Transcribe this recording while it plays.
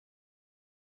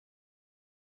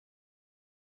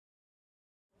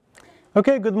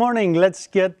Okay, good morning. Let's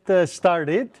get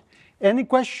started. Any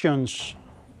questions?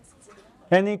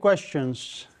 Any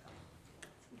questions?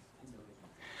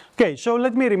 Okay, so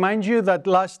let me remind you that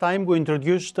last time we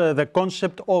introduced the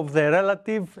concept of the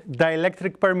relative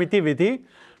dielectric permittivity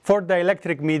for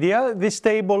dielectric media. This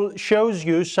table shows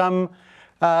you some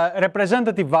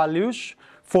representative values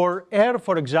for air,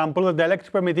 for example. The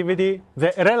dielectric permittivity,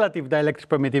 the relative dielectric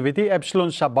permittivity,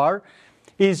 epsilon sub r,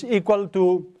 is equal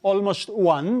to almost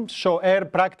 1. So air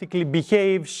practically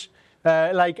behaves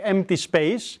like empty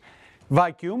space,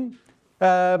 vacuum.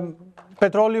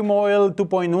 Petroleum oil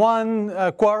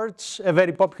 2.1, quartz, a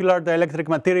very popular dielectric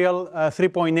material,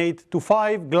 3.8 to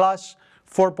 5, glass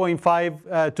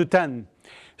 4.5 to 10.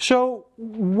 So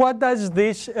what does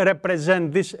this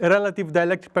represent, this relative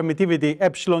dielectric permittivity,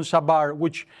 epsilon sub r,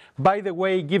 which, by the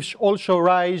way, gives also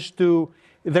rise to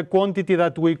the quantity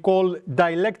that we call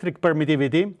dielectric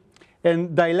permittivity,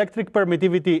 and dielectric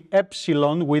permittivity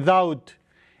epsilon without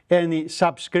any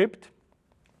subscript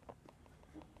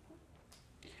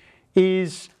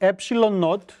is epsilon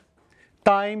naught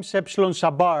times epsilon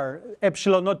sub r,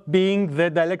 epsilon naught being the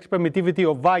dielectric permittivity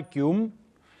of vacuum,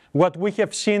 what we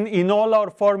have seen in all our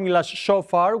formulas so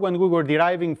far when we were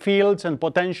deriving fields and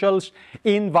potentials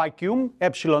in vacuum,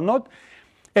 epsilon naught.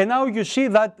 And now you see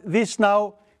that this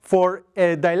now for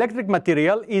a dielectric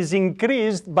material is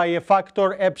increased by a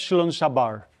factor epsilon sub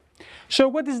r. So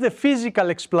what is the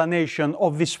physical explanation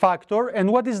of this factor,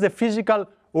 and what is the physical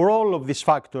role of this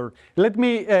factor? Let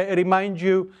me remind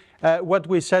you what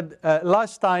we said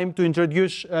last time to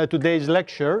introduce today's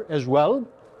lecture as well.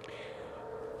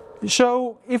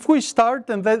 So if we start,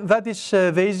 and that is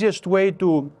the easiest way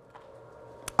to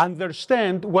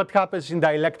understand what happens in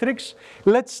dielectrics,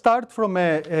 let's start from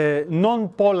a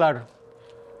non-polar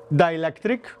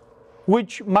dielectric,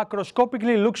 which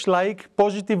macroscopically looks like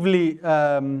positively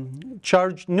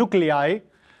charged nuclei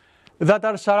that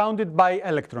are surrounded by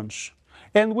electrons.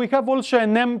 And we have also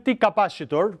an empty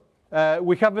capacitor.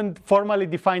 We haven't formally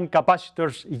defined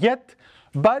capacitors yet,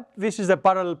 but this is a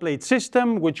parallel plate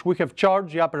system, which we have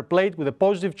charged the upper plate with a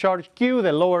positive charge Q,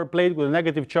 the lower plate with a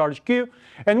negative charge Q,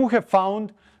 and we have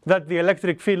found that the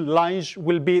electric field lines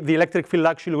will be, the electric field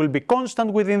actually will be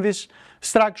constant within this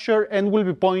structure and will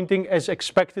be pointing as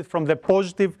expected from the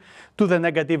positive to the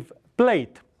negative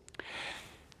plate.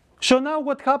 So now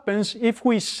what happens if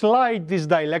we slide this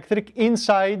dielectric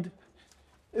inside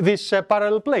this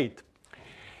parallel plate?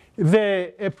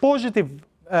 The positive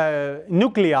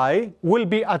nuclei will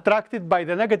be attracted by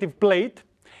the negative plate,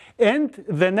 and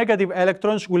the negative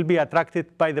electrons will be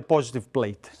attracted by the positive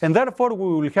plate. And therefore,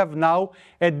 we will have now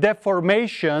a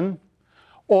deformation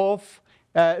of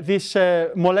this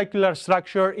molecular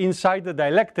structure inside the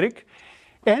dielectric,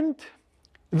 and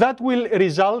that will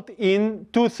result in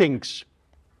two things.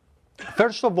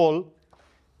 First of all,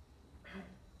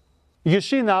 you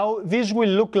see now this will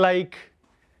look like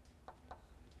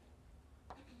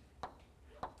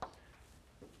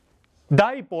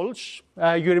dipoles.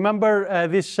 You remember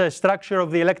this structure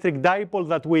of the electric dipole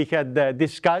that we had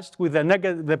discussed with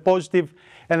the positive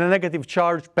and the negative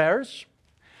charge pairs.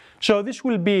 So this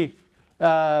will be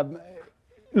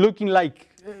looking like,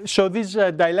 so these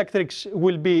dielectrics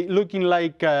will be looking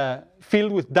like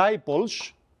filled with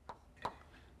dipoles.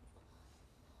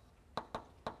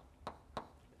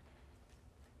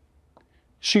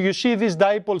 So you see these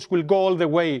dipoles will go all the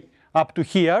way up to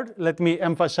here. Let me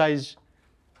emphasize,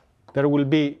 there will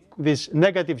be these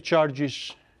negative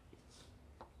charges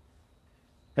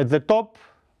at the top.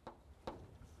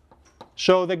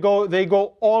 So they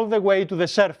go all the way to the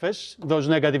surface, those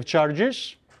negative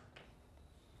charges.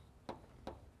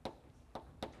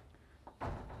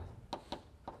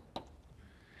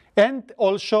 And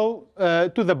also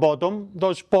to the bottom,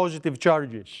 those positive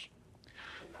charges.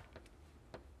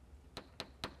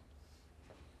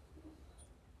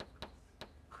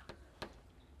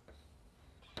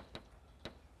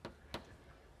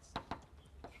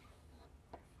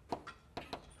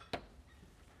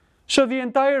 So the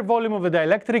entire volume of the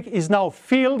dielectric is now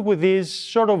filled with these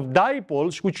sort of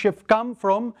dipoles which have come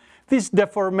from this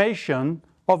deformation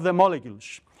of the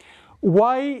molecules.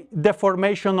 Why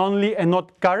deformation only and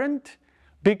not current?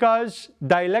 Because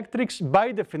dielectrics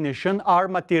by definition are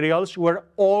materials where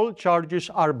all charges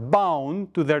are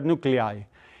bound to their nuclei.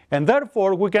 And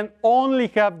therefore we can only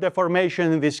have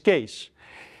deformation in this case.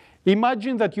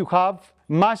 Imagine that you have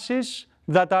masses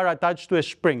that are attached to a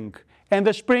spring. And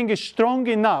the spring is strong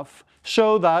enough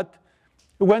so that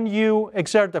when you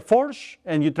exert a force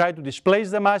and you try to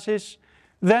displace the masses,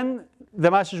 then the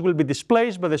masses will be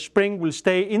displaced, but the spring will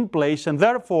stay in place, and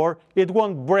therefore it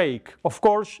won't break. Of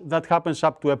course, that happens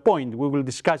up to a point. We will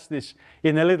discuss this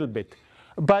in a little bit.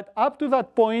 But up to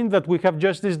that point that we have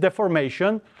just this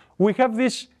deformation, we have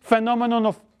this phenomenon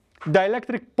of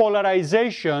dielectric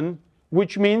polarization,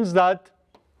 which means that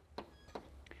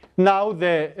now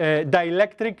the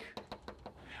dielectric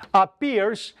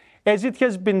appears as it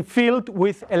has been filled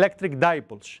with electric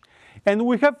dipoles. And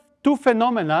we have two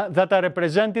phenomena that are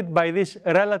represented by this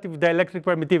relative dielectric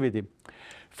permittivity.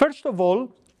 First of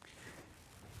all,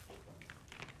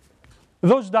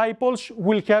 those dipoles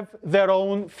will have their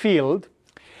own field.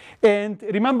 And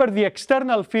remember, the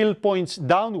external field points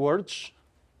downwards,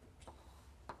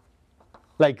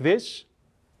 like this.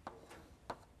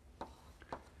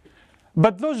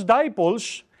 But those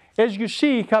dipoles, as you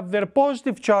see, have their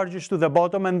positive charges to the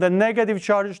bottom and the negative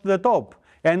charges to the top.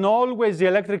 And always the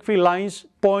electric field lines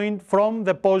point from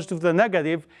the positive to the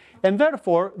negative. And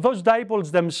therefore, those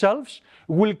dipoles themselves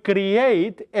will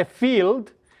create a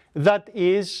field that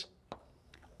is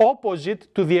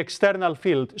opposite to the external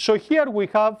field. So here we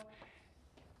have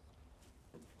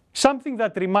something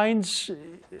that reminds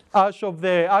us of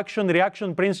the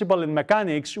action-reaction principle in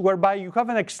mechanics, whereby you have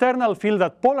an external field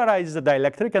that polarizes the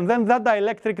dielectric, and then that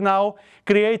dielectric now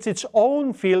creates its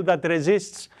own field that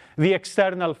resists the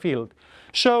external field.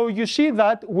 So you see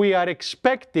that we are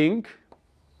expecting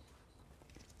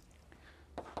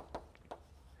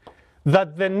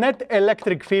that the net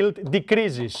electric field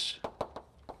decreases.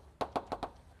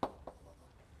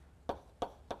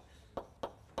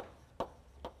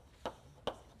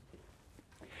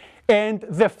 And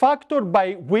the factor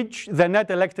by which the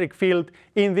net electric field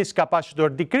in this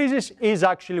capacitor decreases is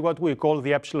actually what we call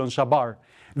the epsilon sub r.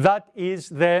 That is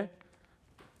the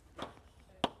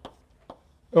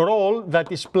role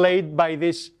that is played by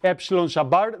this epsilon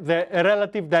sub r, the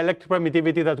relative dielectric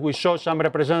permittivity that we saw some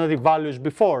representative values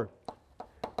before.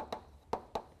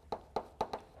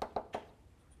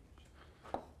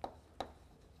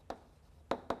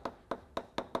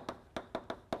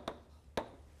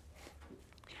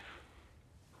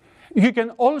 You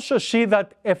can also see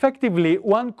that effectively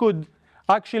one could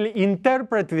actually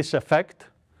interpret this effect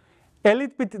a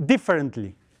little bit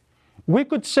differently. We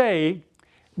could say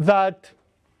that,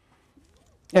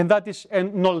 and that is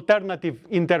an alternative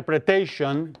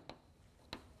interpretation,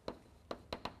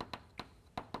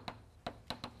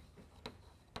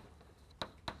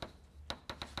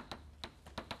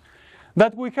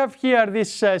 that we have here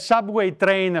this subway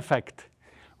train effect,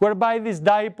 whereby these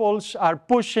dipoles are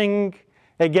pushing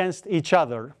against each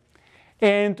other.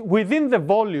 And within the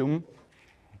volume,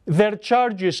 their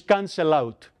charges cancel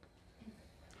out.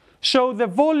 So the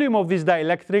volume of this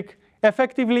dielectric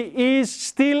effectively is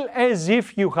still as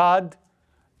if you had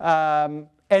an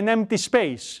empty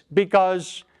space,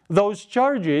 because those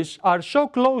charges are so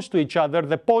close to each other,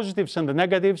 the positives and the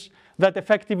negatives, that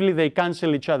effectively they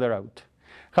cancel each other out.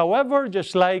 However,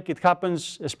 just like it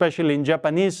happens especially in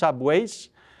Japanese subways,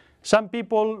 some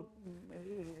people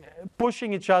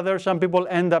pushing each other, some people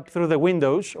end up through the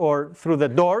windows or through the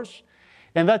doors,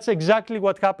 and that's exactly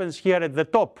what happens here at the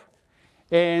top.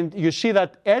 And you see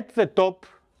that at the top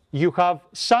you have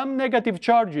some negative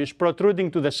charges protruding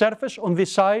to the surface on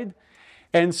this side,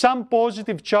 and some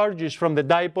positive charges from the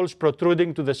dipoles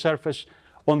protruding to the surface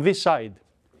on this side.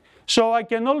 So I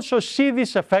can also see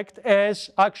this effect as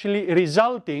actually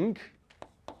resulting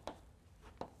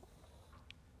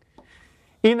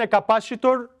in a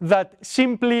capacitor that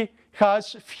simply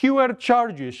has fewer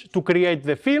charges to create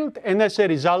the field, and as a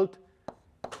result,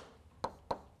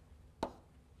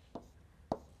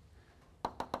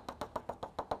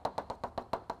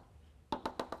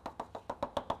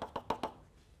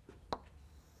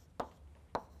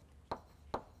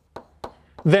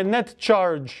 the net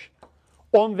charge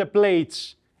on the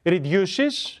plates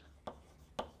reduces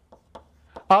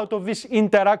out of this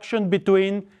interaction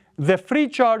between the free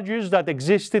charges that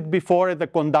existed before at the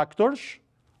conductors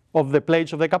of the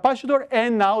plates of the capacitor,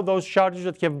 and now those charges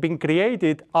that have been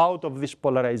created out of this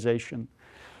polarization.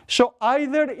 So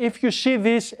either if you see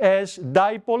this as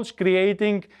dipoles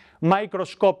creating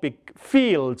microscopic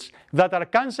fields that are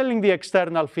cancelling the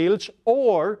external fields,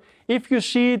 or if you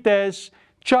see it as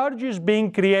charges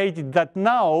being created that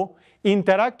now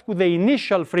interact with the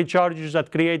initial free charges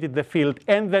that created the field,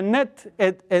 and the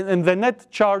net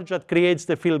charge that creates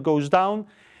the field goes down,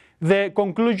 the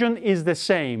conclusion is the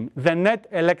same. The net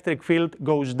electric field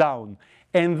goes down.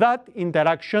 And that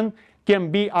interaction can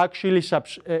be actually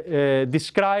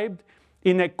described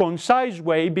in a concise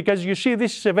way, because you see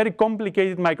this is a very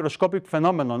complicated microscopic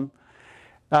phenomenon.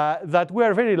 that we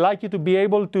are very lucky to be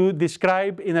able to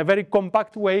describe in a very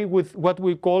compact way with what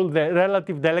we call the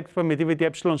relative dielectric permittivity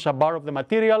epsilon sub r of the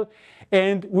material.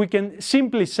 And we can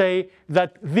simply say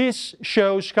that this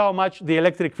shows how much the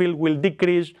electric field will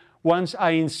decrease once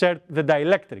I insert the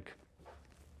dielectric.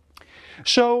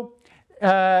 So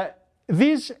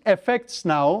these effects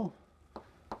now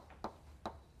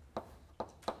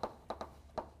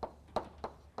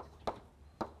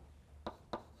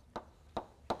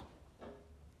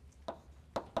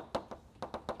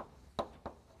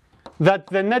that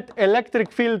the net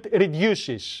electric field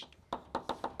reduces.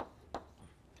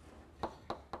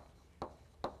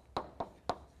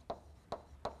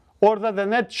 Or that the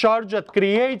net charge that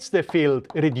creates the field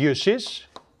reduces.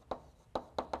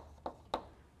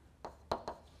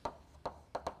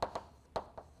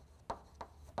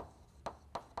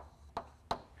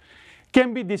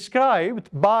 Can be described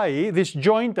by, this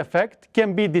joint effect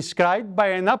can be described by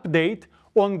an update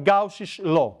on Gauss's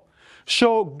law.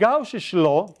 So Gauss's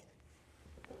law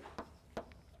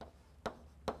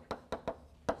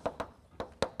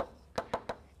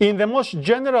in the most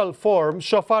general form,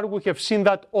 so far we have seen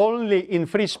that only in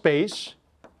free space,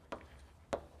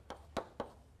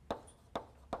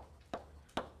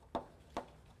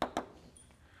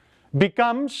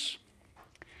 becomes,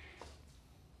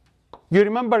 you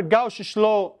remember Gauss's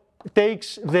law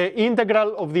takes the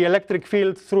integral of the electric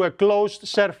field through a closed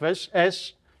surface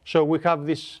S, so we have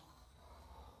this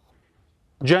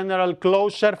general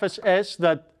closed surface S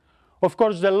that, of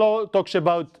course, the law talks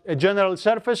about a general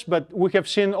surface, but we have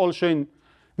seen also in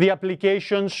the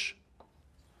applications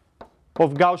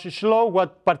of Gauss's law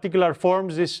what particular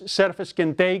forms this surface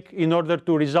can take in order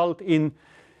to result in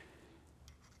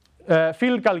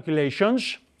field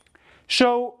calculations.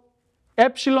 So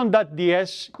epsilon dot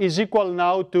ds is equal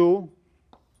now to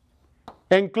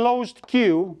enclosed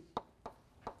Q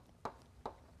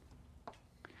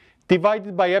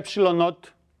divided by epsilon naught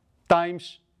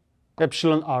times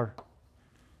epsilon r.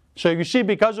 So you see,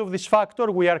 because of this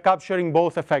factor, we are capturing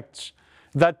both effects.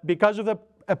 That because of the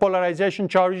polarization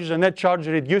charges, the net charge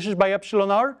reduces by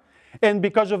epsilon r, and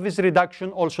because of this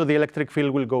reduction, also the electric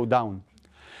field will go down.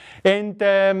 And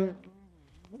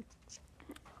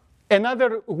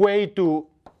another way to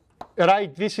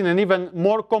write this in an even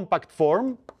more compact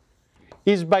form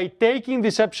is by taking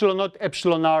this epsilon naught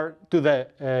epsilon r to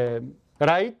the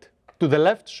to the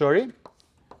left, sorry.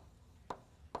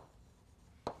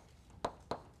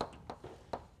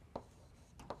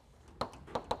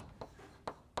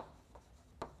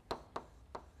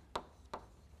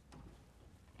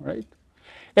 Right?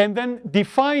 And then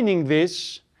defining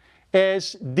this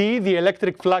as d, the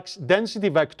electric flux density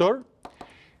vector.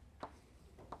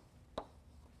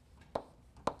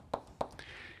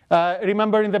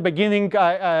 Remember in the beginning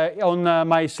on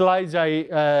my slides I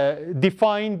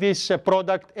defined this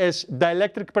product as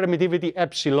dielectric permittivity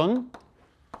epsilon.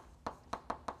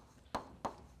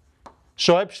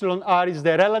 So epsilon r is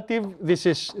the relative, this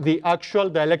is the actual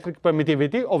dielectric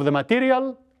permittivity of the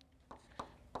material.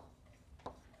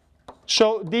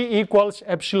 So d equals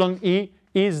epsilon E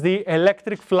is the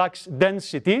electric flux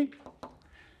density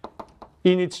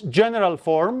in its general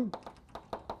form,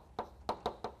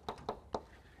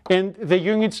 and the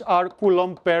units are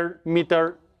Coulomb per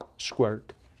meter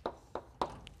squared.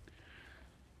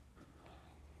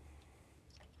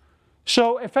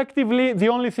 So effectively, the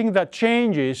only thing that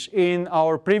changes in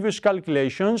our previous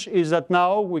calculations is that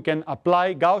now we can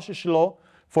apply Gauss's law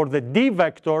for the d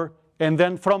vector, and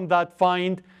then from that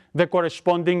find the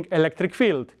corresponding electric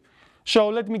field. So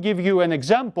let me give you an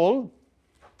example.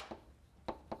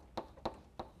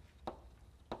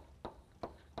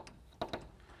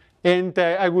 And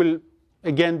I will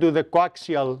again do the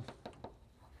coaxial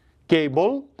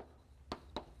cable.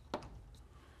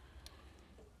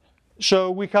 So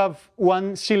we have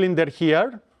one cylinder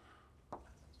here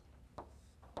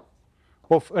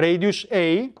of radius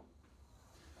A,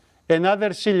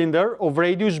 another cylinder of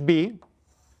radius B,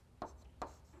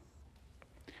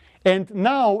 and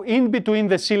now in between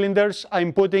the cylinders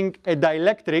I'm putting a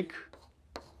dielectric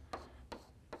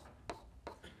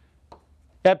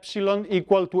epsilon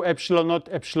equal to epsilon naught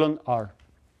epsilon r.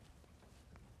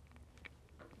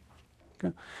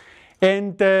 Okay.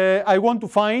 And I want to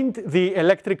find the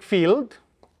electric field.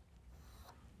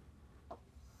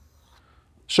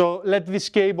 So let this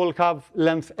cable have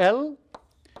length L,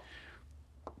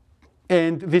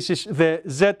 and this is the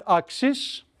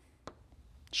z-axis.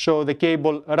 So the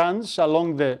cable runs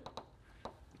along the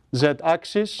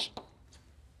z-axis.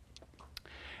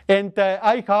 And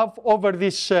I have over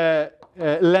this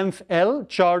length L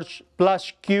charge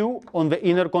plus Q on the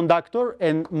inner conductor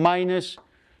and minus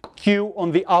Q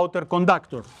on the outer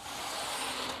conductor.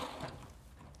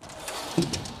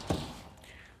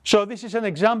 So this is an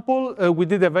example. We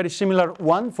did a very similar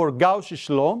one for Gauss's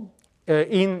law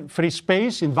in free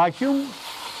space, in vacuum.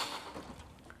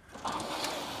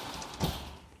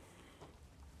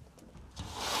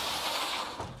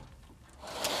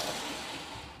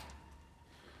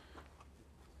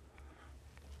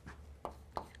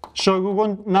 So we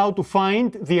want now to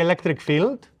find the electric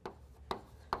field.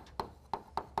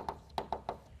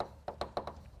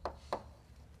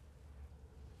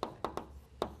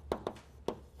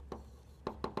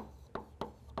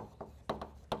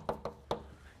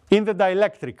 In the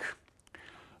dielectric.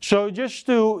 So just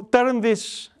to turn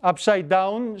this upside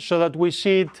down so that we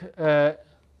see it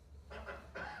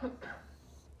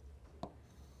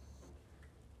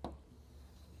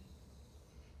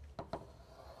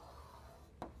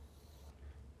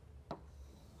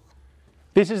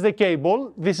this is the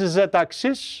cable, this is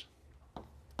z-axis,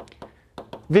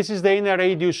 this is the inner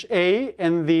radius A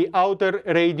and the outer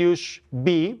radius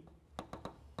B.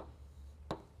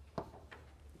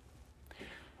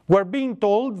 We're being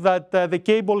told that the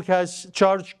cable has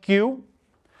charge Q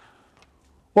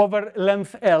over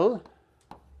length L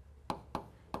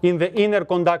in the inner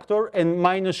conductor and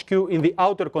minus Q in the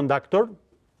outer conductor.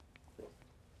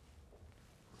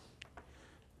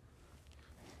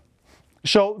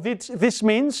 So this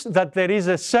means that there is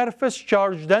a surface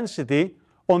charge density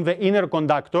on the inner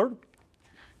conductor.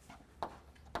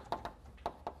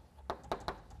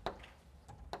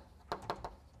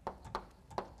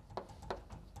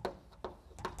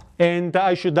 And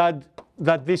I should add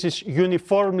that this is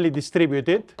uniformly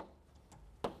distributed.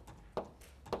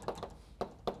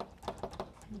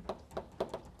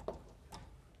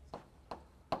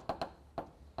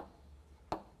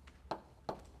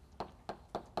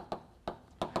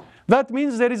 That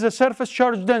means there is a surface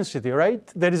charge density, right?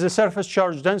 There is a surface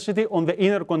charge density on the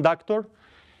inner conductor,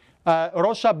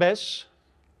 rho sub s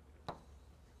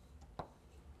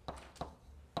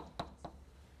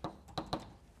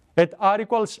at R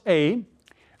equals A,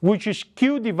 which is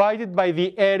Q divided by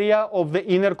the area of the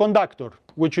inner conductor,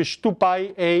 which is 2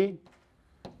 pi A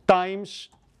times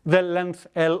the length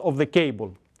L of the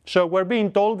cable. So we're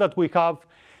being told that we have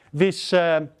this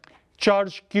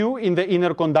charge Q in the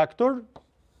inner conductor.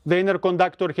 The inner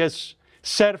conductor has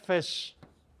surface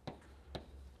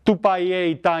 2 pi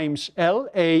A times L.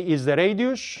 A is the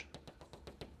radius.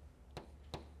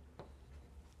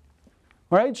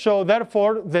 All right, so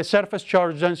therefore the surface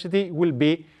charge density will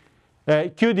be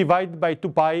Q divided by 2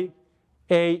 pi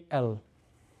AL.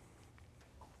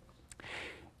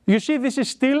 You see, this is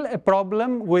still a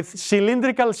problem with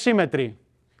cylindrical symmetry.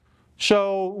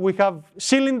 So we have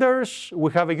cylinders,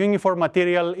 we have a uniform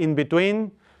material in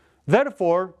between.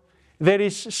 Therefore, there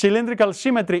is cylindrical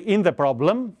symmetry in the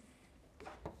problem.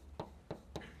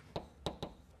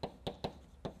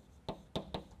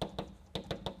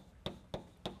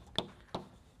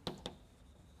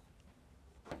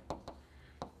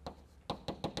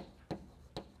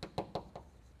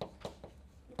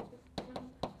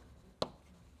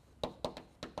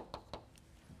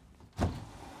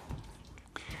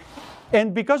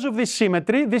 And because of this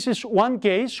symmetry, this is one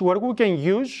case where we can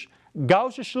use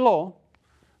Gauss's law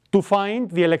to find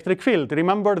the electric field.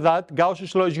 Remember that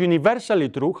Gauss's law is universally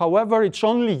true. However, it's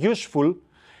only useful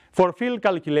for field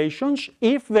calculations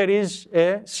if there is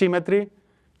a symmetry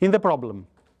in the problem,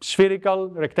 spherical,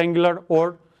 rectangular,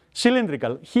 or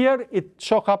cylindrical. Here, it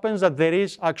so happens that there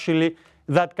is actually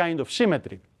that kind of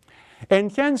symmetry. And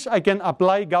hence, I can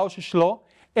apply Gauss's law.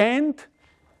 And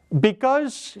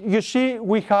because, you see,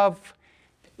 we have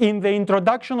in the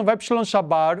introduction of epsilon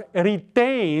sub r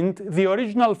retained the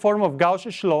original form of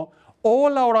Gauss's law,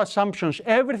 all our assumptions,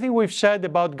 everything we've said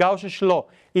about Gauss's law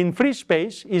in free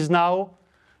space is now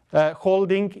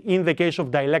holding in the case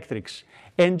of dielectrics.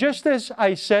 And just as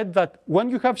I said that when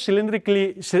you have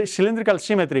cylindrical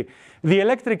symmetry, the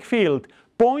electric field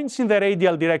points in the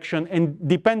radial direction and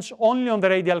depends only on the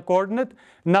radial coordinate,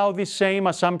 now this same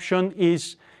assumption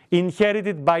is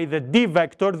inherited by the D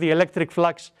vector, the electric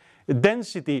flux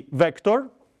density vector,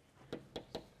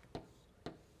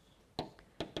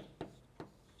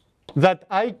 that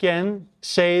I can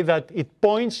say that it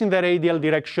points in the radial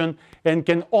direction and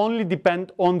can only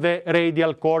depend on the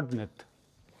radial coordinate.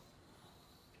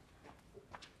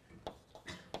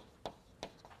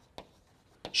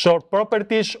 So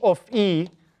properties of E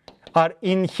are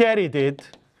inherited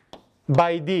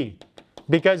by D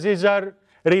because these are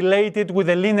related with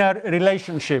a linear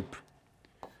relationship.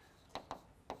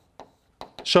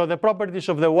 So the properties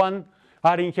of the one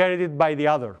are inherited by the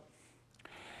other.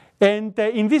 And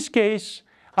in this case,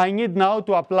 I need now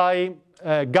to apply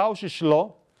Gauss's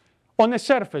law on a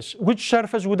surface. Which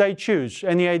surface would I choose?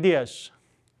 Any ideas?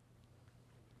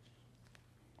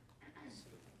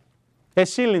 A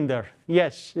cylinder.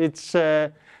 Yes, it's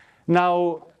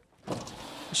now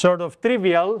sort of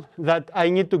trivial that I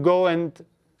need to go and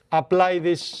apply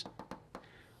this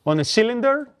on a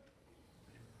cylinder.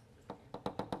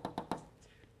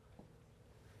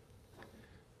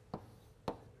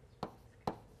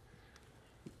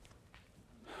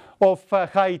 Of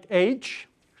height h.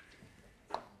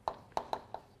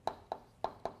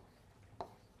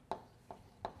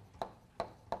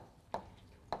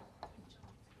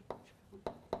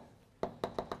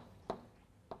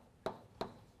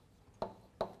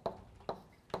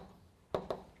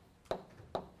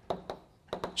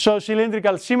 So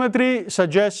cylindrical symmetry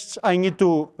suggests I need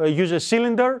to use a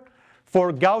cylinder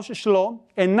for Gauss's law.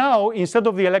 And now, instead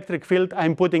of the electric field,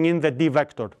 I'm putting in the D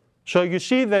vector. So you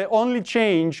see the only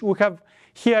change, we have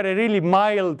here a really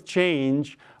mild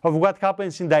change of what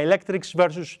happens in dielectrics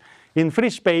versus in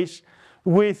free space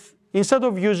with, instead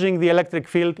of using the electric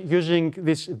field, using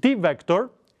this D vector.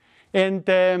 And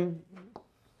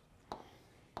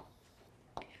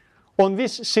on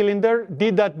this cylinder, D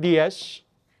dot ds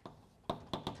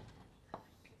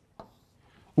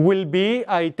will be,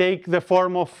 I take the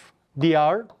form of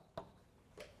dr.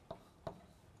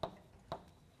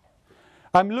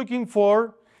 I'm looking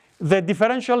for the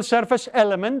differential surface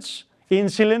elements in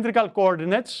cylindrical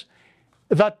coordinates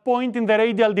that point in the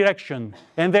radial direction.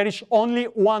 And there is only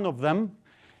one of them.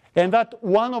 And that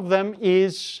one of them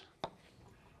is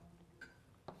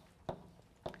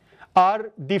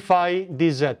r d phi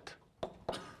dz.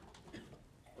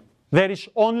 There is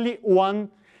only one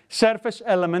surface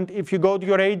element. If you go to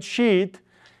your age sheet,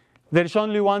 there is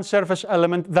only one surface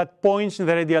element that points in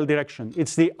the radial direction.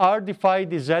 It's the r d phi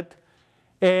dz.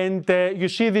 And you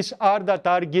see this r dot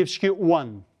r gives you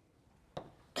 1.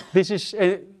 This is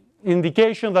an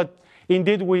indication that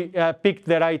indeed we picked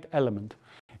the right element.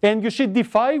 And you see d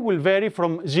phi will vary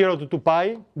from 0 to 2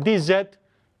 pi, dz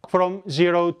from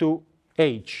 0 to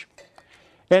h.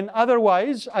 And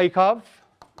otherwise, I have,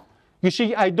 you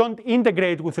see, I don't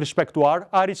integrate with respect to r.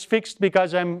 R is fixed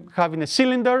because I'm having a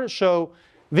cylinder, so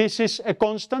this is a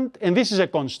constant, and this is a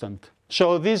constant.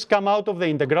 So these come out of the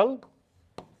integral,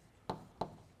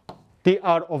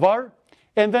 dr of r.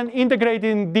 And then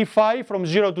integrating d phi from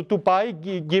 0 to 2 pi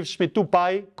gives me 2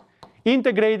 pi.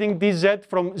 Integrating dz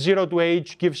from 0 to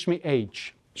h gives me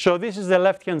h. So this is the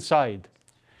left-hand side.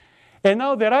 And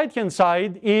now the right-hand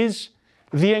side is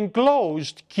the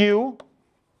enclosed q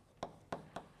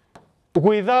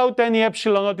without any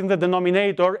epsilon naught in the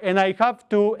denominator, and I have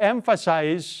to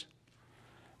emphasize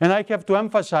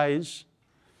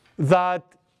that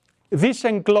this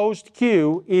enclosed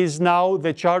q is now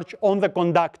the charge on the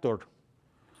conductor.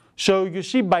 So you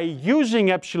see, by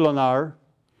using epsilon r,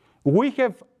 we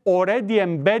have already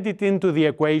embedded into the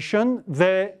equation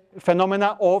the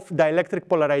phenomena of dielectric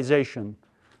polarization.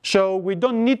 So we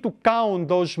don't need to count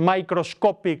those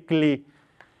microscopically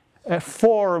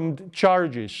formed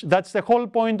charges. That's the whole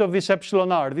point of this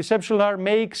epsilon r. This epsilon r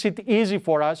makes it easy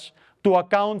for us to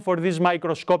account for these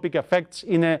microscopic effects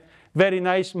in a very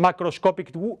nice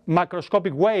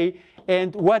macroscopic way.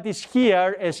 And what is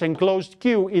here as enclosed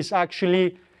q is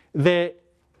actually the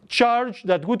charge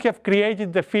that would have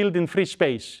created the field in free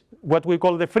space, what we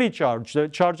call the free charge, the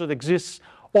charge that exists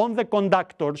on the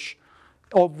conductors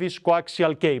of this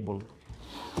coaxial cable.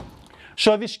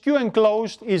 So this q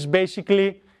enclosed is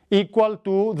basically equal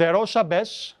to the rho sub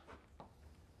s,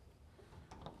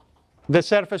 the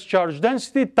surface charge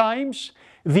density, times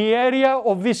the area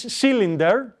of this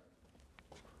cylinder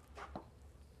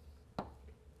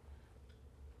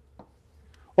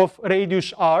of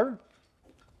radius r,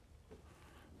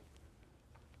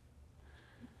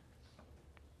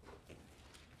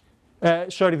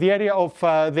 the area of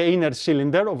the inner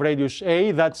cylinder of radius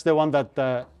a, that's the one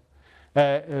that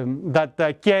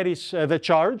carries the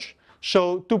charge.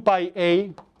 So 2 pi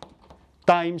a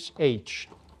times h.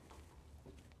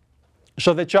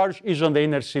 So the charge is on the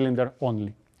inner cylinder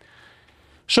only.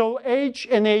 So h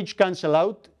and h cancel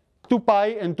out, 2 pi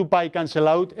and 2 pi cancel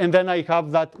out, and then I have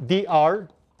that dr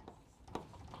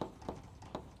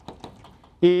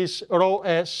is rho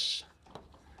s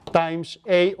times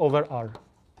a over r.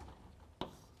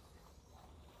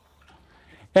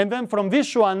 And then from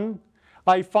this one,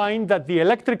 I find that the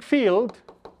electric field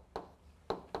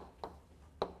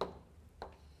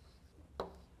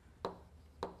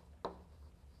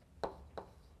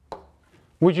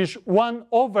which is 1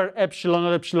 over epsilon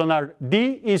or epsilon r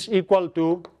d is equal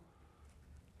to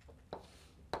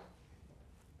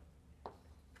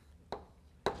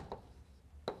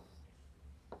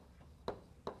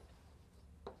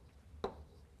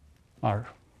R.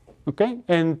 Okay,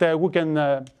 and we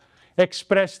can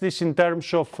express this in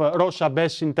terms of rho sub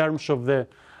s in terms of the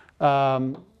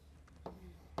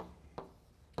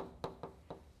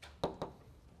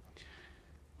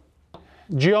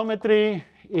geometry,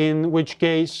 in which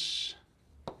case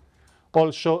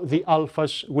also the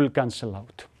alphas will cancel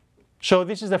out. So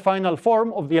this is the final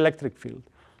form of the electric field.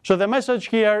 So the message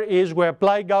here is we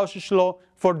apply Gauss's law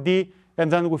for D,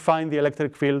 and then we find the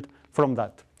electric field from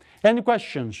that. Any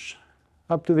questions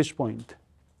up to this point?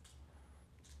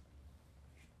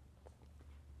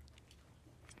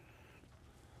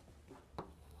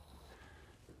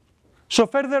 So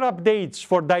further updates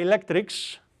for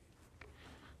dielectrics.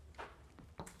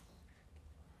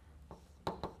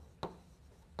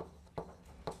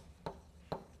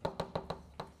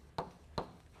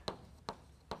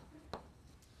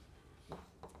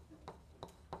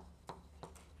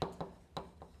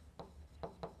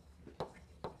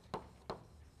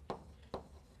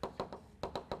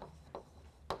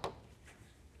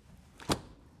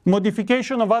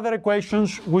 Modification of other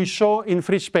equations we saw in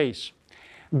free space.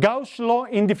 Gauss' law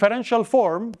in differential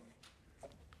form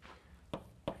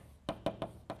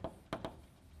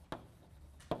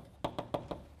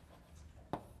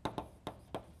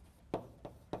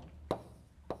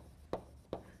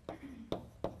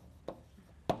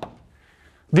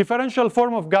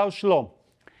of Gauss' law.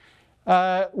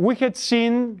 We had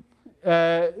seen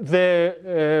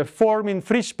the form in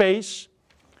free space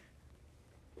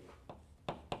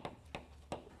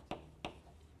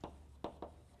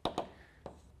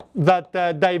that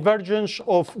divergence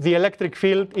of the electric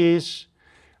field is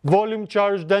volume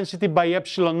charge density by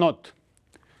epsilon naught.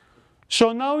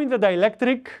 So now in the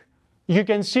dielectric, you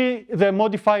can see the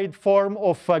modified form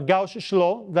of Gauss's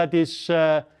law, that is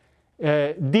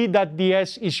d dot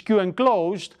ds is q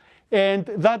enclosed, and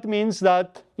that means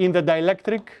that in the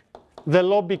dielectric, the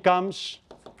law becomes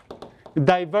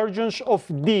divergence of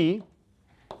d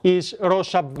is rho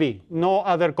sub v, no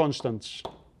other constants.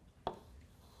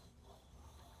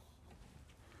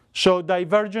 So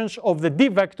divergence of the d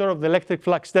vector of the electric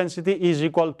flux density is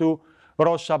equal to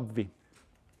rho sub v.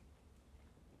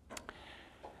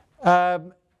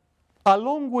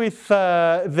 Along with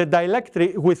the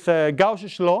dielectric, with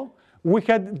Gauss's law, we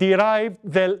had derived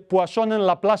the Poisson and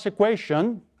Laplace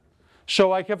equation.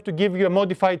 So I have to give you a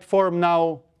modified form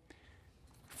now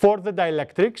for the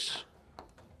dielectrics.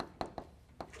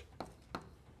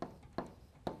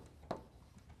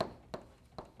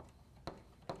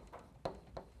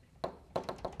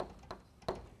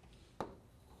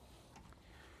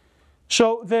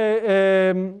 So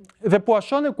the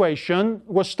Poisson equation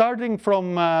was starting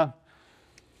from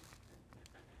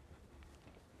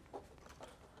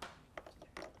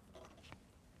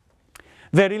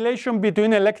the relation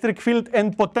between electric field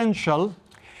and potential.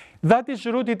 That is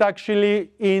rooted actually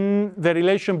in the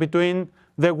relation between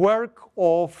the work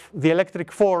of the electric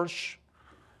force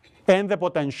and the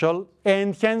potential,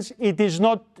 and hence it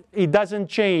doesn't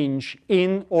change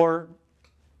in or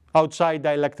outside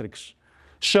dielectrics.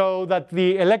 So that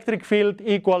the electric field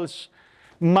equals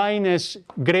minus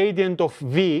gradient of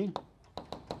V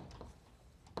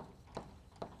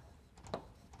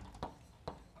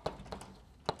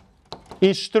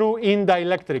is true in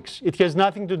dielectrics. It has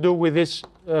nothing to do with this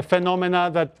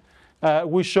phenomena that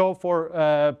we show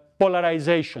for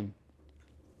polarization.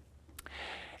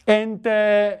 And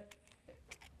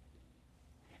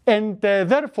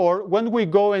therefore, when we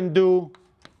go and do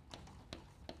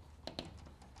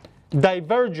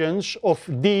divergence of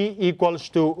D equals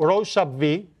to rho sub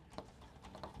V,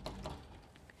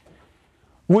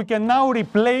 we can now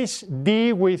replace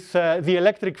D with the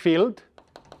electric field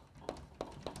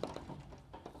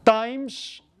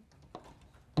times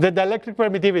the dielectric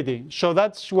permittivity. So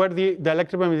that's where the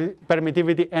dielectric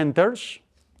permittivity enters.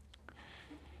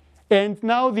 And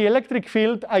now the electric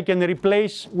field I can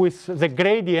replace with the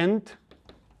gradient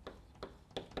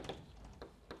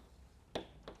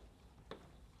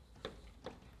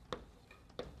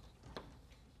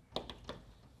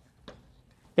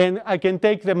and I can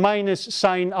take the minus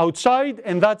sign outside,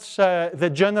 and that's the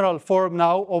general form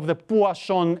now of the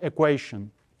Poisson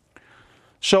equation.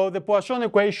 So the Poisson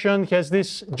equation has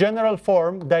this general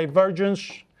form,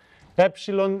 divergence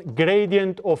epsilon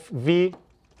gradient of V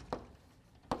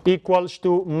equals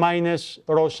to minus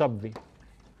rho sub V.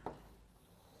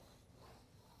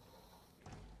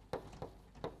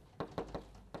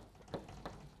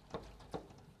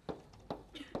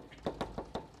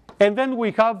 And then we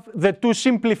have the two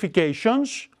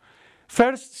simplifications.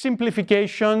 First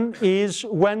simplification is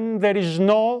when there is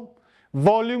no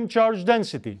volume charge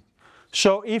density.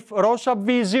 So if rho sub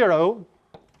V is 0,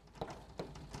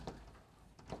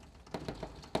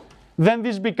 then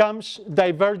this becomes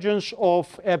divergence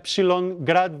of epsilon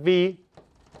grad V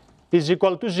is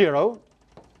equal to 0.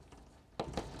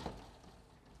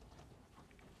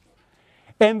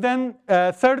 And then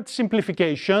third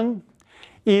simplification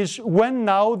is when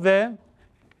now the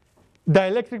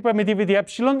dielectric permittivity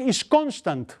epsilon is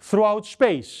constant throughout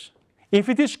space. If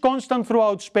it is constant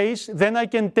throughout space, then I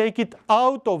can take it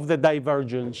out of the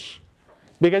divergence.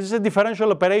 Because it's a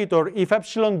differential operator, if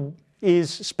epsilon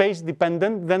is space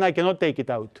dependent, then I cannot take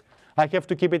it out. I have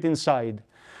to keep it inside.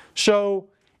 So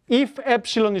if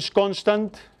epsilon is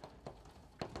constant,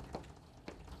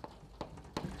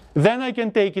 then I can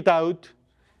take it out.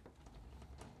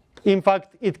 In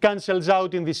fact, it cancels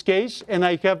out in this case, and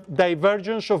I have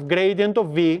divergence of gradient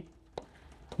of V,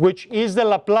 which is the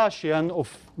Laplacian of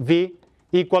V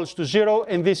equals to 0,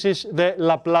 and this is the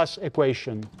Laplace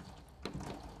equation.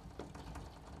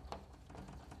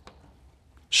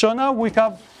 So now we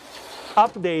have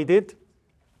updated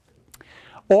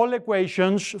all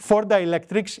equations for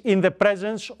dielectrics in the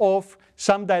presence of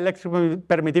some dielectric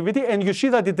permittivity, and you see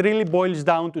that it really boils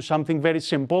down to something very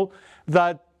simple,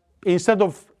 that instead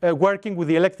of working with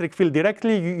the electric field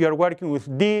directly, you're working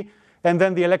with D, and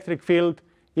then the electric field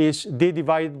is D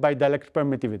divided by dielectric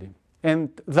permittivity. And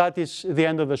that is the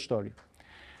end of the story.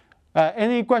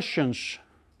 Any questions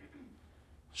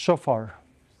so far?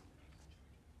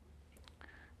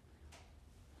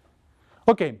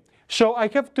 Okay, so I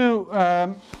have to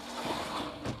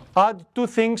add two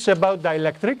things about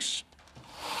dielectrics.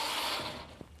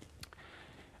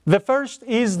 The first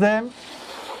is the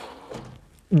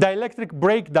dielectric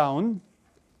breakdown.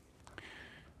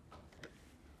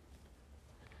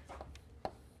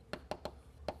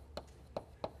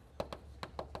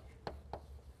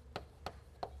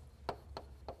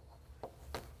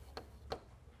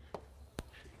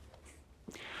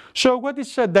 So what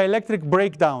is a dielectric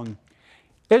breakdown?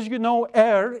 As you know,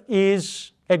 air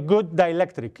is a good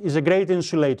dielectric, is a great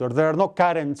insulator. There are no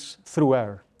currents through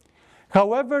air.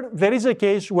 However, there is a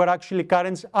case where actually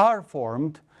currents are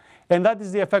formed, and that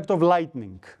is the effect of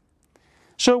lightning.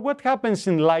 So what happens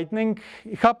in lightning?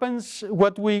 It happens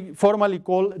what we formally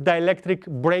call dielectric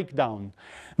breakdown.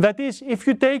 That is, if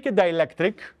you take a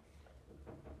dielectric,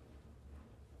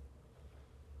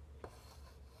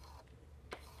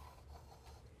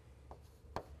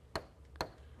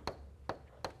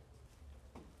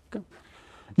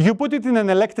 you put it in an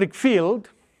electric field,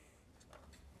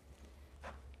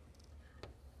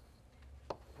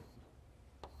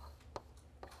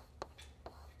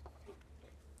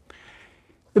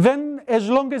 then as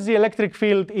long as the electric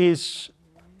field is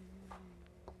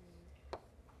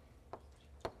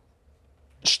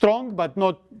strong but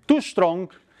not too strong,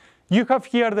 you have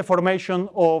here the formation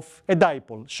of a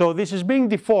dipole. So this is being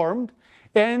deformed,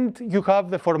 and you have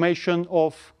the formation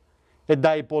of a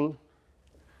dipole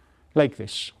like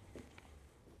this.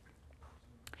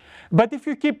 But if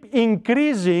you keep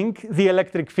increasing the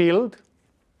electric field,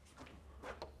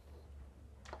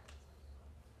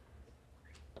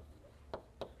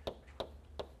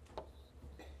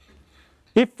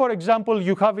 if, for example,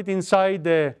 you have it inside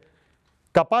a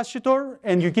capacitor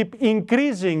and you keep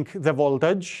increasing the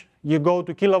voltage, you go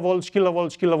to kilovolts,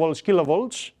 kilovolts, kilovolts,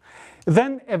 kilovolts,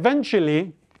 then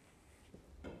eventually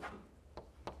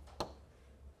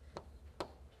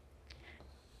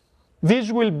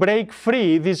this will break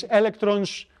free, these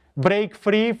electrons break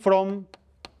free from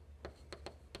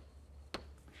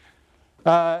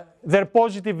their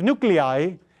positive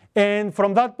nuclei, and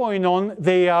from that point on,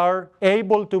 they are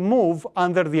able to move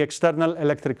under the external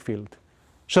electric field.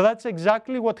 So that's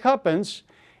exactly what happens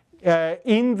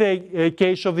in the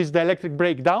case of this dielectric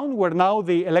breakdown, where now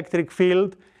the electric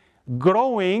field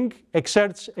growing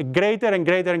exerts a greater and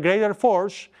greater and greater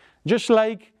force, just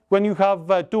like when you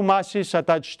have two masses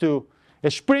attached to a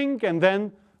spring, and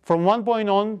then from one point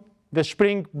on, the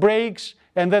spring breaks,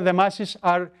 and then the masses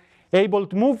are able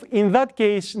to move. In that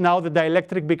case, now the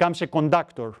dielectric becomes a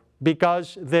conductor,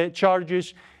 because the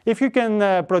charges, if you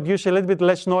can produce a little bit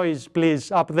less noise,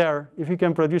 please, up there, if you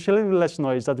can produce a little bit less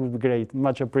noise, that would be great,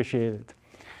 much appreciated.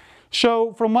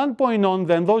 So from one point on,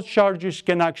 then those charges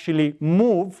can actually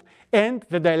move, and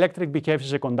the dielectric behaves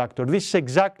as a conductor. This is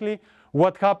exactly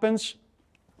what happens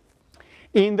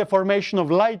in the formation of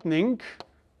lightning.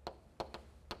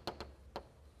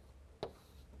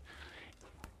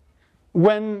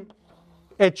 When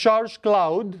a charged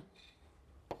cloud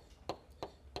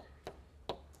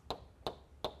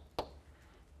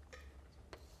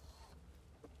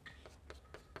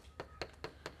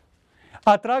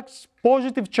attracts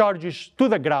positive charges to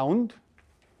the ground,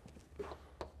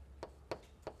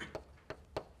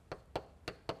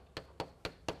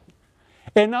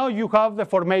 And now you have the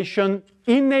formation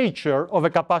in nature of a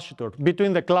capacitor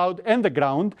between the cloud and the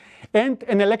ground, and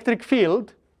an electric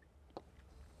field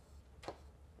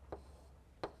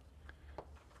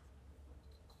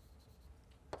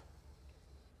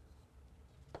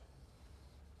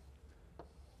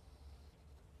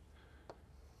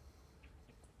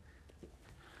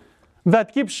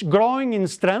that keeps growing in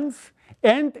strength,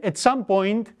 and at some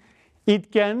point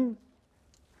it can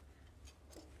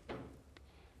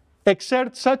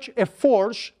exert such a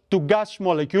force to gas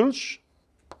molecules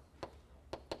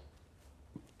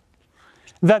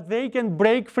that they can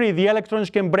break free, the electrons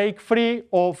can break free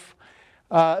of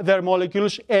their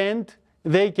molecules, and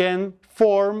they can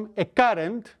form a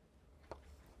current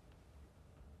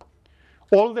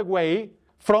all the way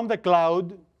from the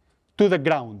cloud to the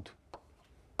ground.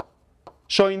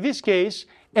 So in this case,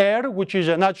 air, which is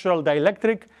a natural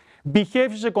dielectric,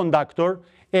 behaves as a conductor,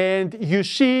 and you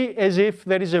see as if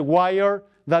there is a wire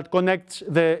that connects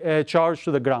the charge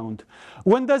to the ground.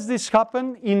 When does this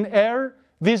happen? In air,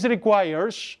 this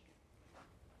requires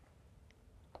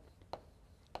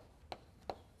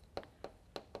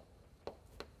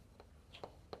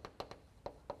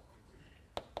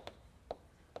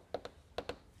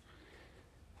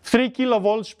three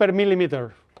kilovolts per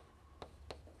millimeter,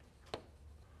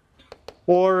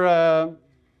 or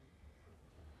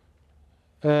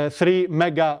 3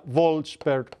 megavolts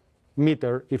per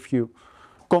meter if you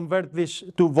convert this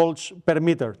to volts per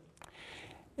meter.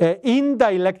 In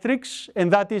dielectrics,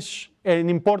 and that is an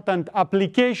important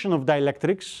application of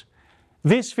dielectrics,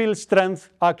 this field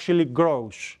strength actually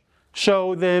grows.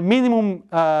 So the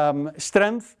minimum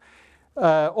strength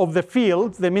of the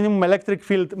field, the minimum electric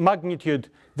field magnitude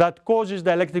that causes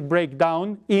dielectric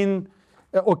breakdown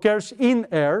occurs in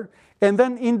air. And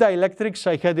then in dielectrics,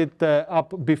 I had it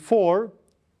up before.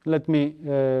 Let me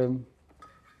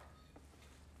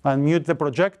unmute the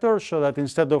projector so that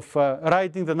instead of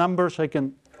writing the numbers, I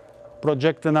can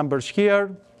project the numbers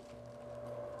here.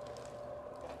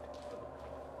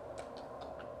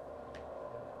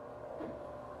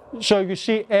 So you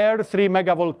see air 3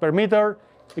 megavolt per meter,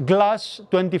 glass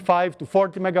 25 to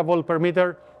 40 megavolt per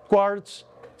meter, quartz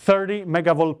 30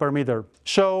 megavolt per meter.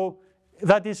 So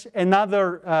that is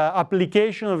another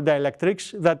application of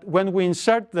dielectrics, that when we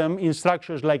insert them in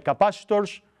structures like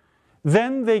capacitors,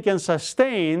 then they can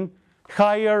sustain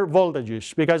higher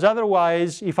voltages, because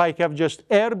otherwise, if I have just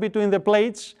air between the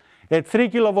plates at 3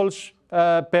 kilovolts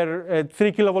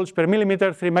per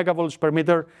millimeter, 3 megavolts per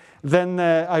meter, then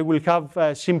I will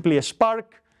have simply a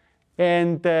spark,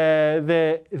 and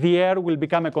the air will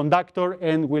become a conductor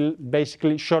and will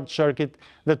basically short circuit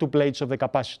the two plates of the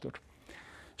capacitor.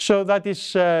 So that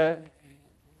is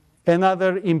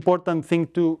another important thing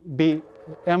to be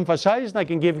emphasized. I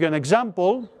can give you an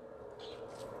example.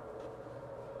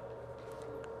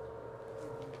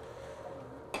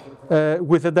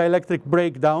 With a dielectric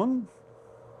breakdown.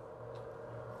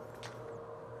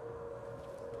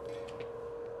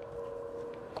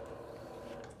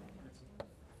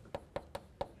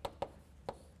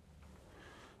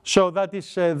 So that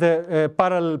is the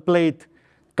parallel plate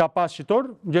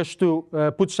capacitor, just to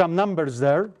put some numbers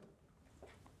there.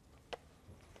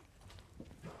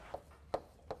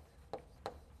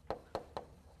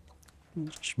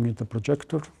 Just mute the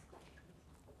projector.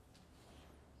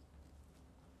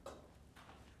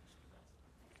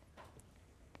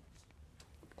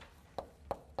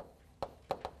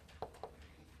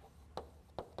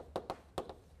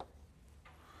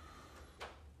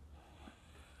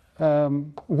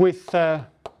 With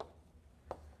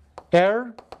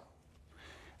air,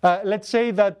 let's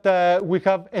say that we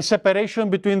have a separation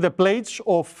between the plates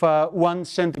of 1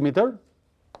 centimeter.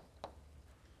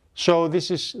 So this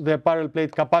is the parallel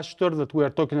plate capacitor that we are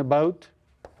talking about.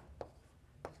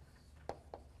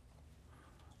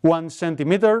 1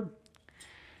 centimeter.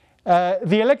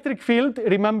 The electric field,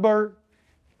 remember,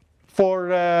 for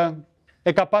a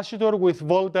capacitor with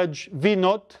voltage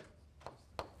V0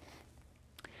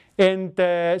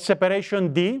 and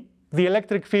separation D, the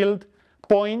electric field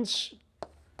points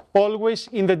always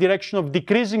in the direction of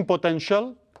decreasing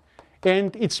potential,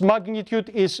 and its magnitude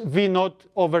is V0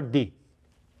 over D.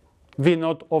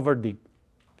 V0 over D.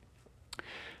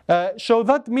 So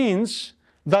that means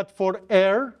that for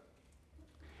air,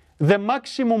 the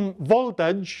maximum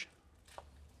voltage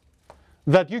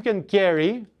that you can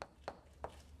carry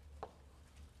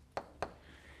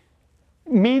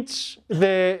meets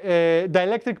the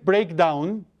dielectric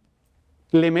breakdown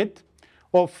limit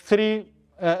of 3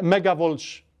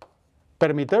 megavolts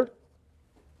per meter.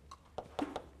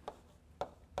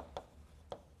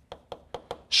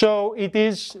 So it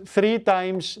is 3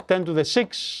 times 10 to the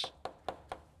 6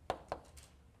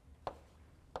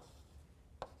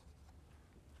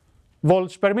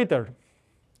 volts per meter.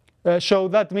 So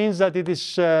that means that it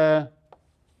is 30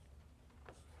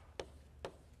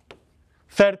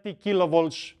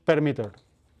 kilovolts per meter.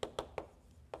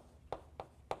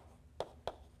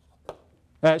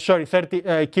 Sorry, 30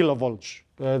 kilovolts.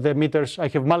 The meters I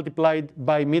have multiplied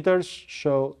by meters,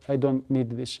 so I don't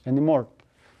need this anymore.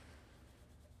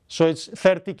 So it's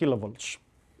 30 kilovolts.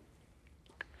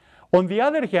 On the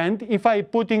other hand, if I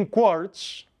put in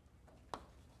quartz,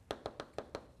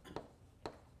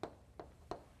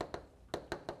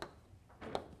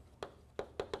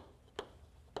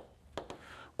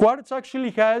 quartz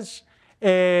actually has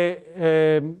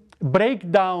a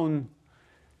breakdown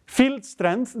field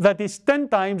strength that is 10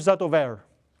 times that of air.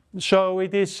 So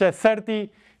it is 30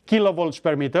 kilovolts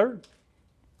per meter.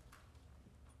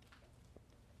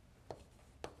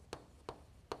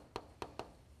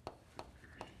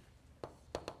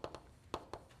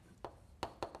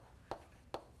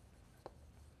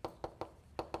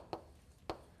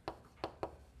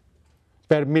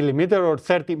 Per millimeter, or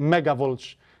 30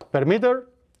 megavolts per meter.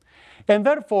 And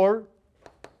therefore,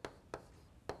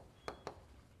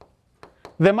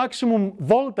 the maximum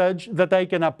voltage that I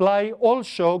can apply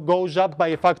also goes up by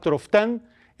a factor of 10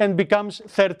 and becomes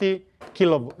 300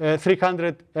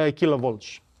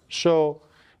 kilovolts. So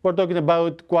we're talking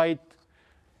about quite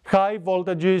high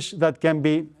voltages that can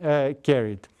be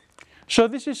carried. So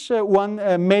this is one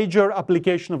major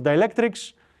application of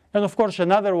dielectrics. And of course,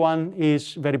 another one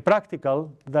is very practical,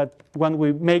 that when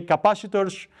we make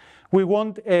capacitors, we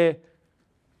want a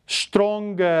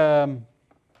strong,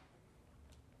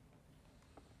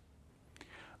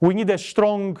 we need a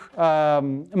strong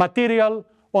material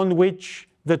on which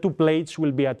the two plates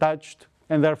will be attached,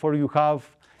 and therefore you have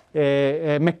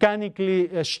a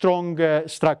mechanically strong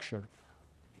structure.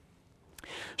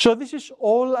 So this is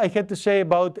all I had to say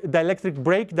about dielectric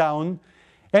breakdown.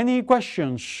 Any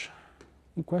questions?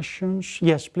 Any questions?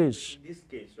 Yes, please. In this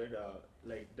case, right,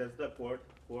 like does the port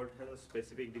have a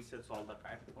specific distance all the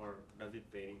time, or does it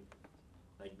vary?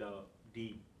 Like the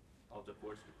D of the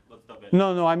ports, what's the value?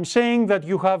 No, I'm saying that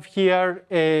you have here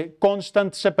a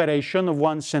constant separation of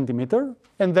 1 centimeter,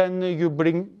 and then you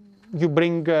bring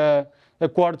a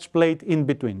quartz plate in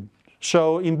between.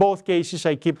 So in both cases,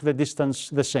 I keep the distance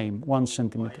the same, 1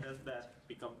 centimeter. Why does that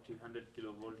become 300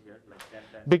 kilovolt here, like 10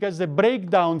 times? Because the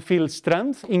breakdown field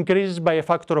strength increases by a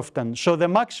factor of 10. So the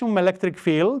maximum electric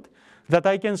field that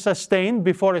I can sustain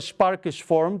before a spark is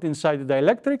formed inside the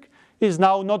dielectric is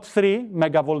now not 3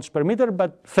 megavolts per meter,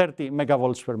 but 30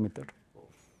 megavolts per meter.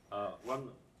 One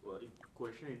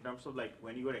question in terms of like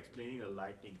when you were explaining the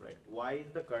lighting, right? Why is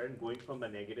the current going from the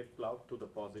negative cloud to the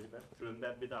positive end? Shouldn't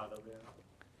that be the other way around?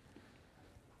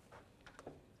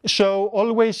 So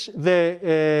always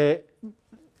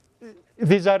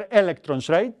these are electrons,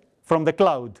 right, from the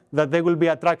cloud, that they will be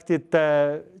attracted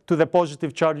to the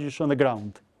positive charges on the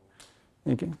ground.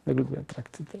 Okay, they will be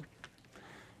attracted there.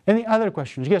 Any other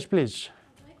questions? Yes, please.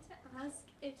 I'd like to ask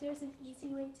if there's an easy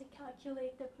way to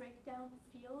calculate the breakdown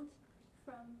field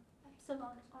from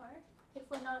epsilon r if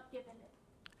we're not given it.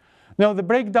 Now, the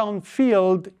breakdown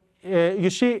field, you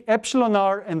see, epsilon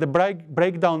r and the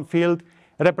breakdown field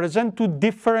represent two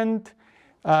different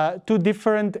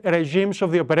regimes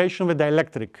of the operation of a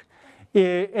dielectric.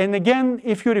 And again,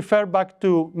 if you refer back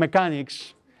to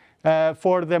mechanics,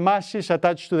 for the masses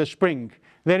attached to the spring,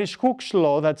 there is Hooke's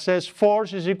law that says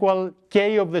force is equal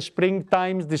K of the spring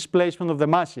times displacement of the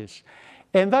masses.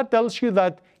 And that tells you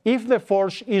that if the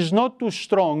force is not too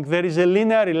strong, there is a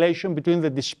linear relation between the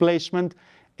displacement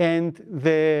and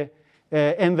the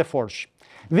force.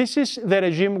 This is the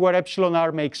regime where epsilon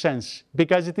r makes sense,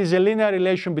 because it is a linear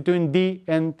relation between D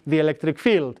and the electric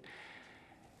field.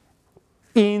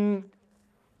 In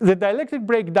the dielectric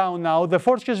breakdown now, the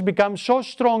force has become so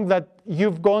strong that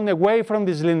you've gone away from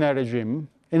this linear regime.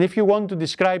 And if you want to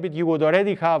describe it, you would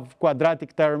already have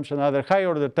quadratic terms and other higher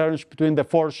order terms between the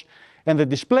force and the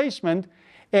displacement.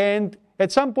 And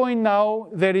at some point now,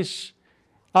 there is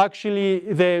actually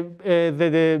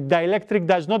the dielectric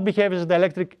does not behave as a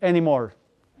dielectric anymore.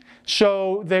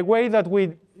 So the way that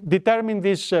we determine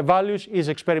these values is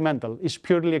experimental, is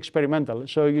purely experimental.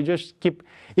 So you just keep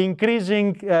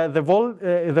increasing the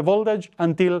voltage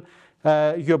until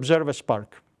you observe a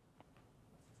spark.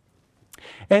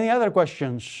 Any other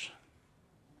questions?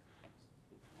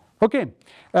 Okay,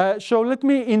 so let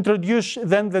me introduce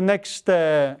then the next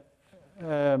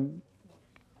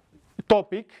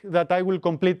topic that I will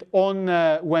complete on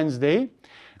Wednesday,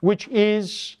 which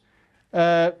is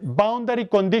boundary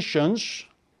conditions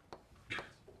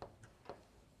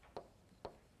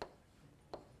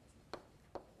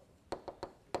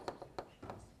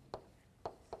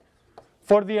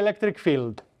for the electric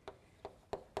field.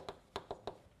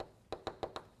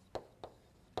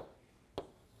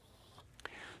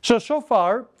 So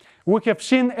far, we have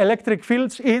seen electric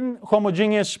fields in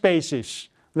homogeneous spaces.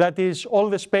 That is, all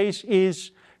the space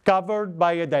is covered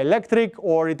by a dielectric,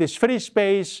 or it is free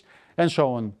space, and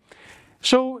so on.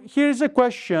 So here's a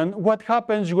question: what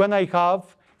happens when I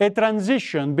have a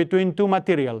transition between two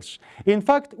materials? In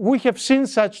fact, we have seen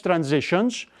such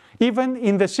transitions even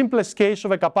in the simplest case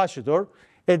of a capacitor.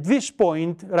 At this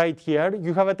point right here,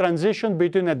 you have a transition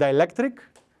between a dielectric,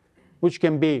 which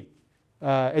can be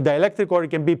a dielectric or it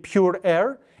can be pure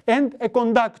air, and a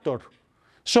conductor.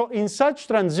 So in such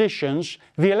transitions,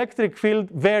 the electric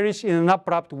field varies in an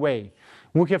abrupt way.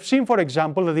 We have seen, for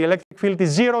example, that the electric field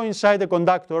is zero inside the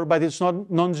conductor, but it's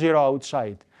not non-zero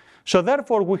outside. So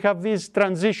therefore, we have these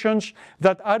transitions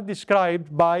that are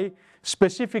described by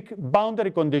specific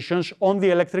boundary conditions on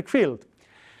the electric field.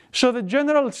 So the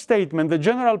general statement, the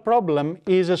general problem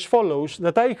is as follows: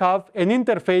 that I have an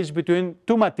interface between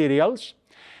two materials.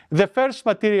 The first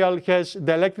material has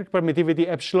the electric permittivity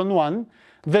epsilon1.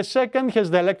 The second has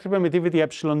the electric permittivity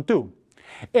epsilon2.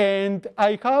 And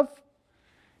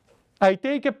I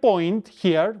take a point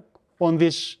here on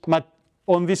this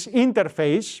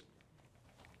interface,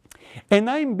 and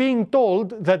I'm being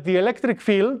told that the electric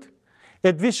field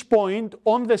at this point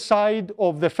on the side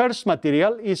of the first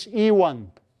material is E1.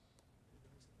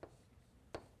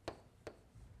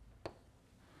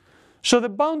 So the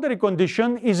boundary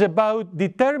condition is about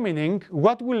determining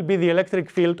what will be the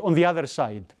electric field on the other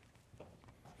side.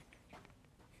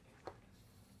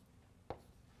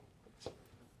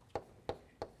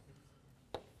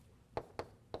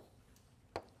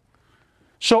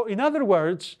 So in other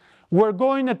words, we're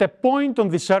going at a point on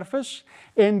the surface,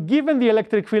 and given the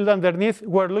electric field underneath,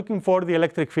 we're looking for the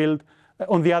electric field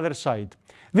on the other side.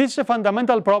 This is a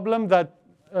fundamental problem that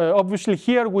obviously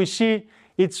here we see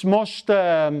its most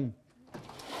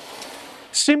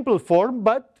simple form,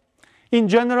 but in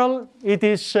general it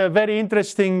is very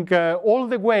interesting all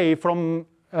the way from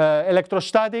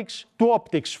electrostatics to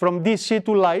optics, from DC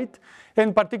to light,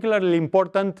 and particularly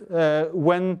important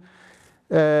when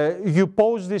you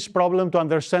pose this problem to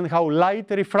understand how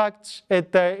light refracts at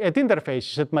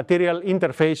interfaces, at material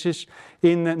interfaces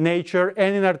in nature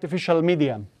and in artificial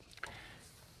media.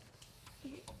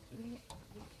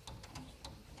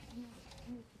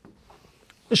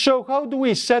 So how do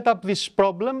we set up this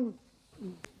problem?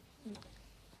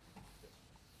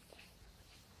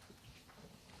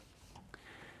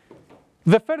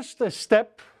 The first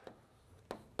step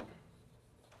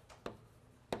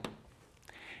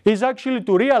is actually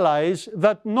to realize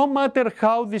that no matter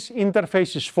how this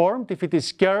interface is formed, if it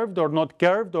is curved or not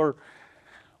curved or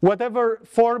whatever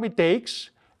form it takes,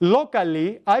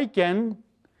 locally I can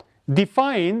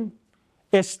define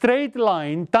a straight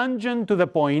line tangent to the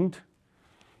point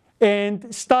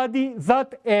and study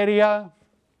that area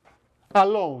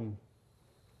alone.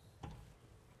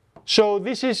 So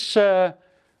this is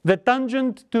the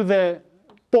tangent to the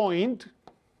point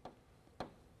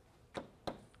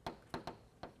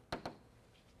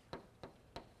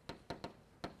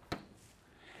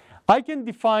I can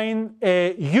define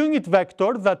a unit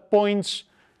vector that points,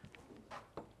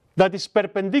 that is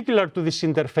perpendicular to this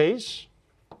interface.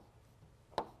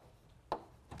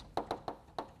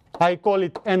 I call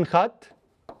it n hat.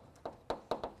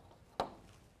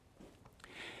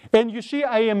 And you see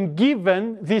I am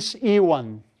given this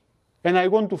E1, and I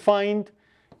want to find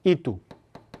E2.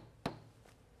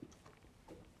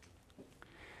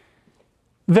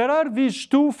 There are these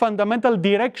two fundamental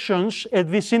directions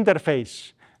at this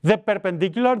interface: the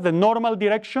perpendicular, the normal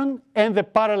direction, and the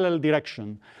parallel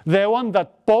direction. The one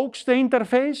that pokes the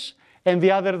interface and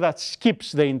the other that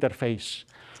skips the interface.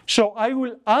 So I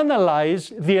will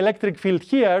analyze the electric field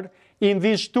here in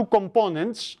these two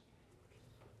components.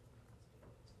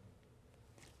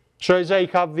 So as I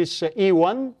have this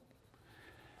E1,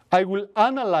 I will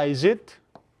analyze it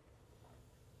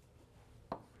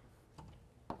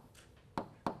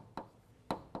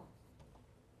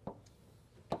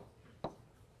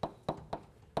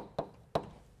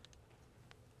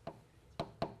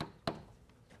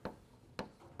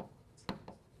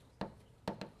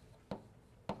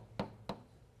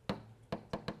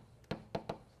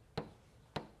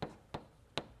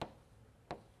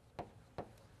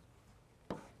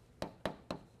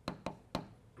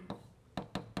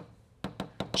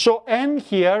So n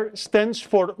here stands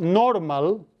for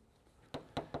normal,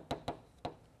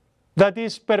 that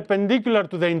is perpendicular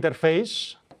to the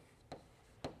interface.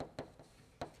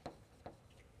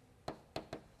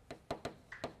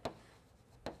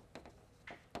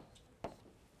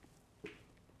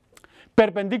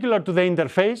 Perpendicular to the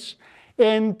interface,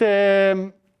 and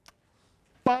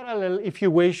parallel, if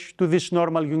you wish, to this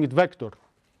normal unit vector.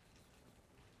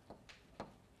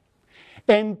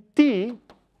 And T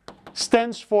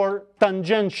stands for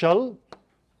tangential,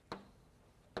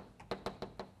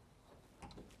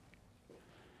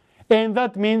 and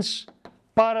that means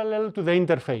parallel to the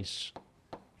interface.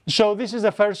 So this is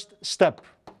the first step.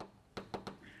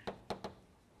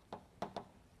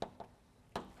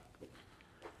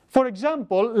 For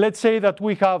example, let's say that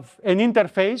we have an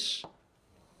interface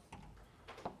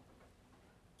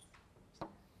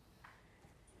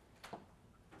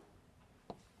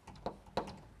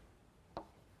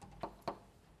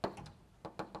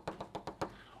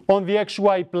on the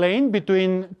xy plane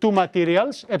between two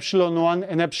materials, epsilon1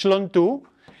 and epsilon2,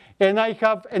 and I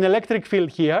have an electric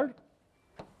field here.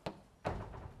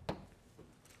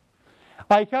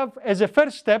 I have, as a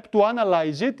first step, to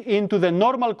analyze it into the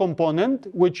normal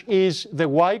component, which is the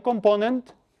y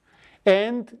component,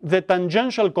 and the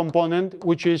tangential component,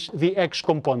 which is the x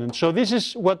component. So this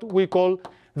is what we call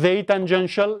the E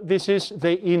tangential, this is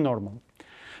the E normal.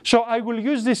 So I will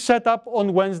use this setup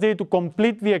on Wednesday to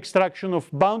complete the extraction of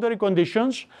boundary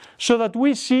conditions so that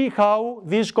we see how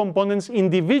these components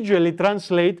individually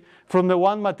translate from the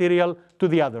one material to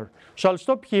the other. So I'll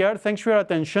stop here. Thanks for your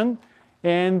attention,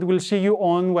 and we'll see you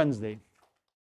on Wednesday.